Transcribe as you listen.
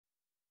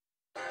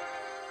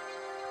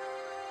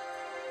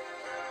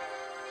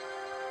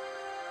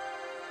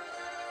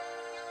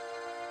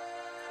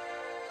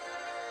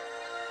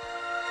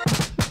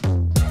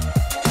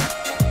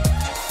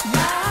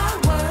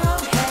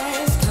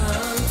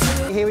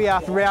we are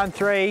for round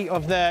 3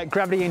 of the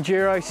Gravity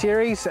Enduro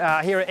series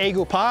here at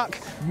Eagle Park.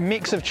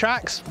 Mix of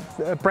tracks,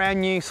 a brand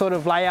new sort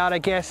of layout, I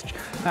guess.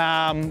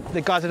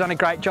 The guys have done a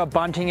great job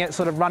bunting it,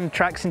 sort of run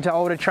tracks into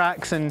older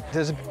tracks, and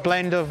there's a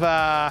blend of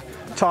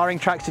tiring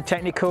tracks to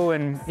technical,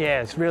 and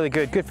yeah, it's really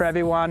good. Good for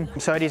everyone.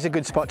 So it is a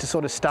good spot to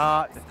sort of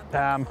start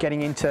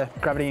getting into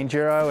Gravity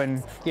Enduro,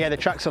 and yeah, the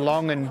tracks are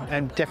long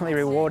and definitely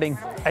rewarding.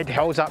 It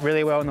holds up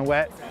really well in the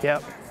wet,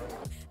 yep.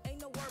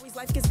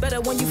 Life gets better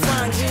when you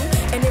find you,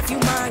 and if you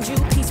mind you,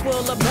 peace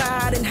will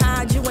abide and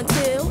hide you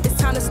until it's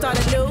time to start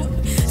anew.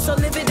 So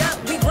live it up,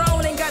 we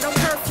grown, ain't got no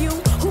curfew.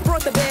 Who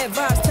brought the bad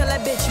vibes? Tell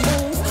that bitch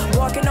move.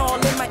 Walking all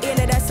in my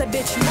inner, that's a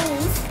bitch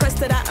move. Pressed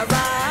that I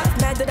arrive,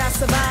 mad that I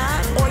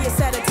survive. All your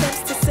sad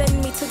attempts to send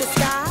me to the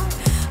sky,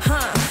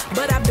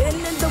 but I've been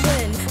in the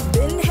wind,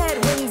 been had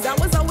wings. I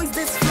was always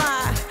this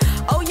fly.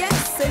 Oh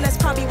yes, and that's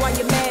probably why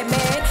you're mad.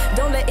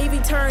 Don't let Evie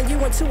turn you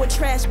into a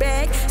trash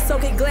bag. So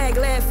get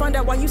glad, find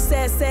out why you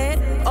sad.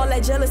 All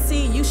that jealousy,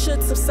 you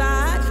should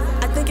subside.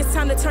 I think it's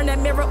time to turn that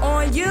mirror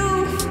on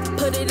you.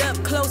 Put it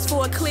up close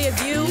for a clear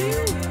view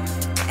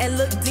and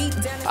look deep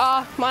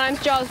down. My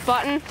name's Giles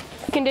Button.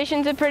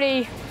 Conditions are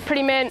pretty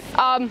mint.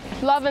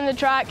 Loving the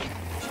track.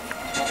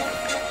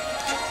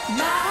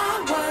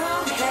 My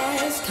world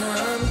has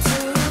come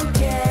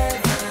together,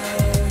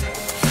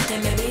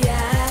 and maybe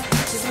I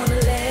just wanna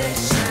let it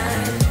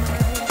shine.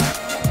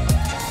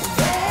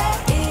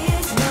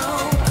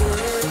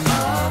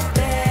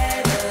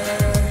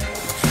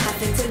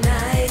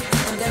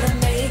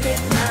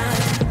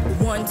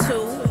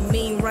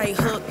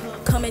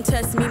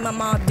 Test me, my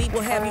mom deep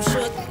will have you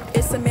shook.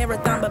 It's a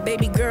marathon, but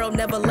baby girl,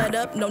 never let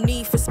up. No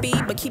need for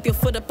speed, but keep your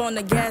foot up on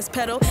the gas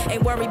pedal.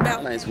 Ain't worried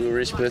about. My name's Will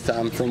Richpeth.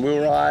 I'm from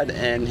Will Ride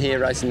and here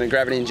racing the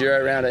Gravity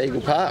Enduro around at Eagle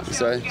Park,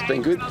 so it's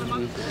been good.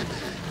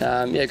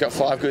 Yeah, got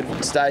 5 good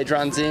stage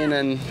runs in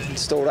and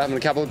stalled up in a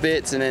couple of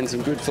bits, and then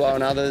some good flow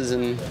in others,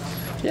 and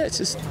yeah, it's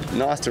just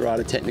nice to ride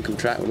a technical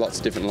track with lots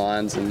of different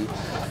lines and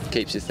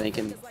keeps you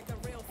thinking.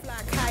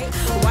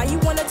 Why you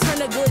wanna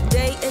turn a good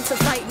day into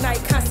fight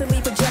night?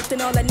 Constantly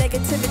projecting all that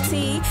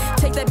negativity.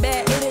 Take that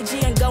bad energy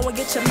and go and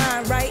get your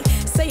mind right.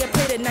 Say a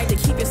prayer tonight to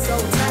keep your soul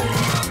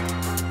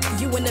tight.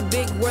 You in the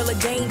big world of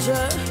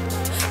danger,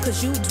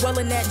 cause you dwell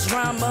in that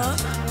drama.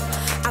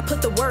 I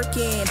put the work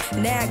in,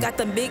 now I got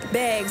the big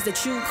bags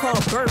that you call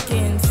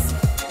Birkins.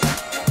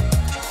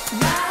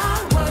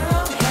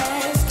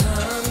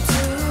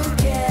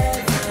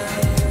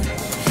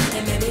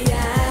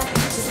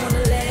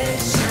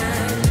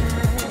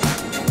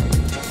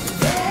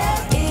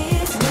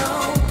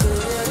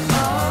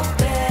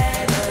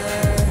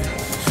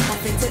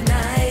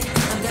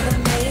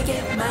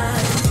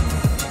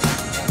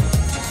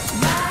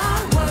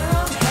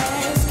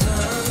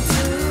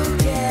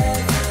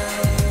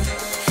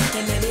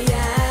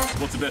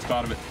 What's the best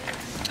part of it?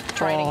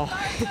 Training.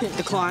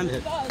 The climb.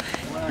 The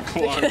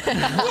climb. What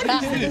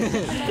is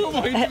this? Who am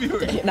I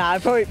interviewing? Nah,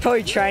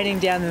 probably training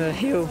down the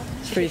hill.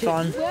 It's pretty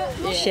fun.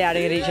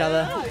 Shouting at each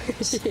other.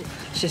 It's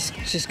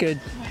just good.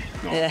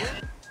 Nice. Yeah.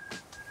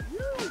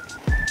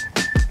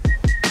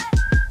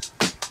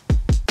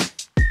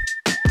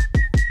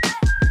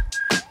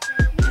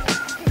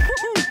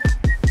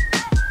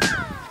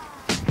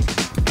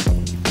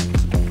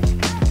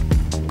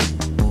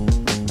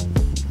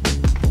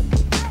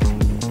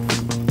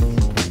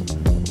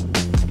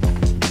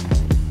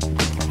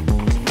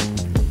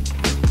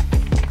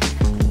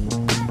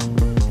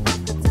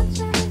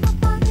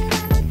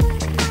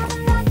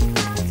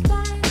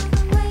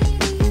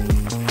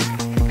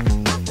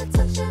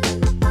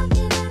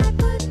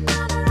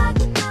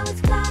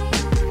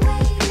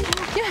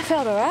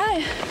 Felt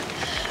alright.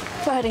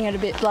 Riding it a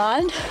bit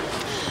blind.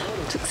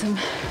 Took some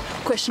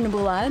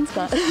questionable lines,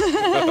 but.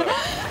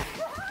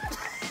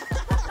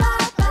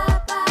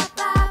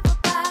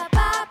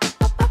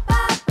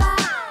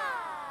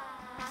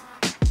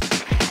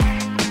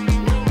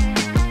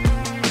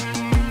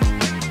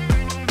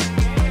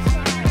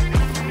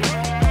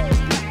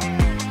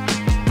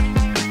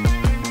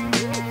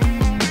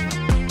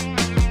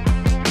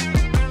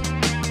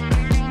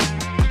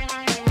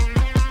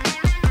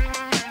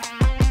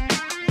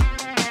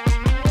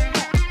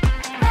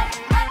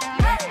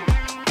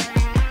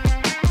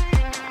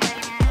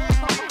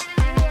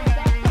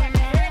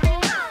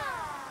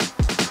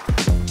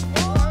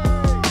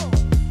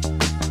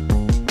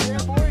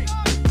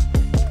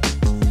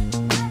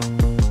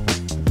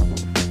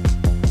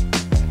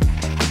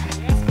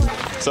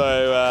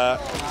 So,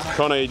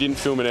 Connor, you didn't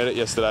film and edit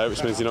yesterday,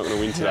 which means you're not going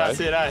to win today. That's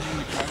it, eh?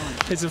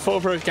 It's a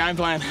foolproof game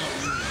plan.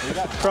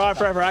 Prior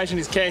preparation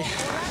is key.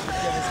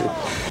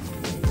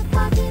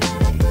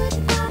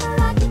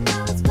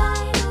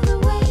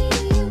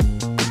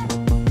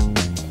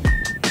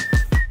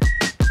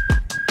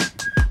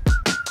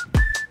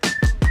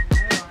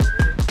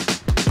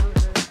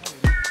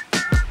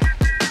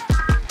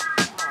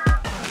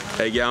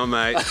 How you going,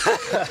 mate?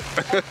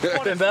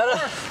 Been better.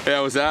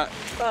 How was that?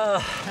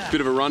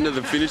 Bit of a run to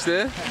the finish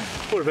there?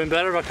 Would have been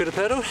better if I could have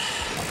pedalled.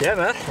 Yeah,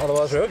 man.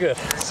 Otherwise, real good.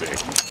 Sick.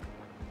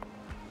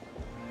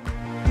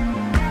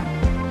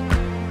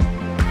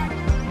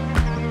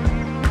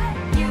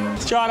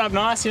 dried up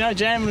nice, you know.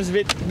 Jam was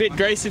a bit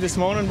greasy this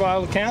morning by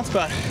all accounts,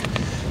 but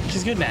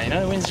she's good now, you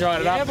know. The wind's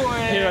dried it up.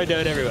 Hero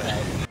dirt everywhere.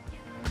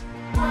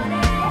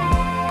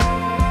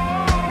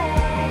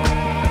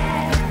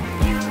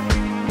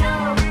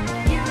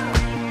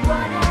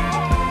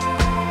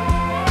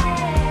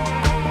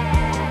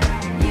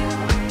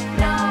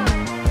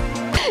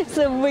 It's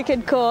a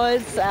wicked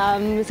course.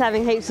 Was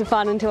having heaps of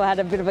fun until I had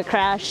a bit of a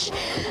crash.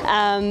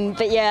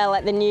 But yeah,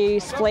 like the new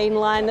spleen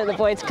line that the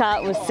boys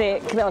cut was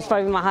sick. That was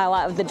probably my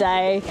highlight of the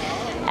day.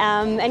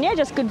 And yeah,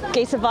 just good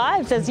geezer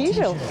vibes as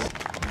usual.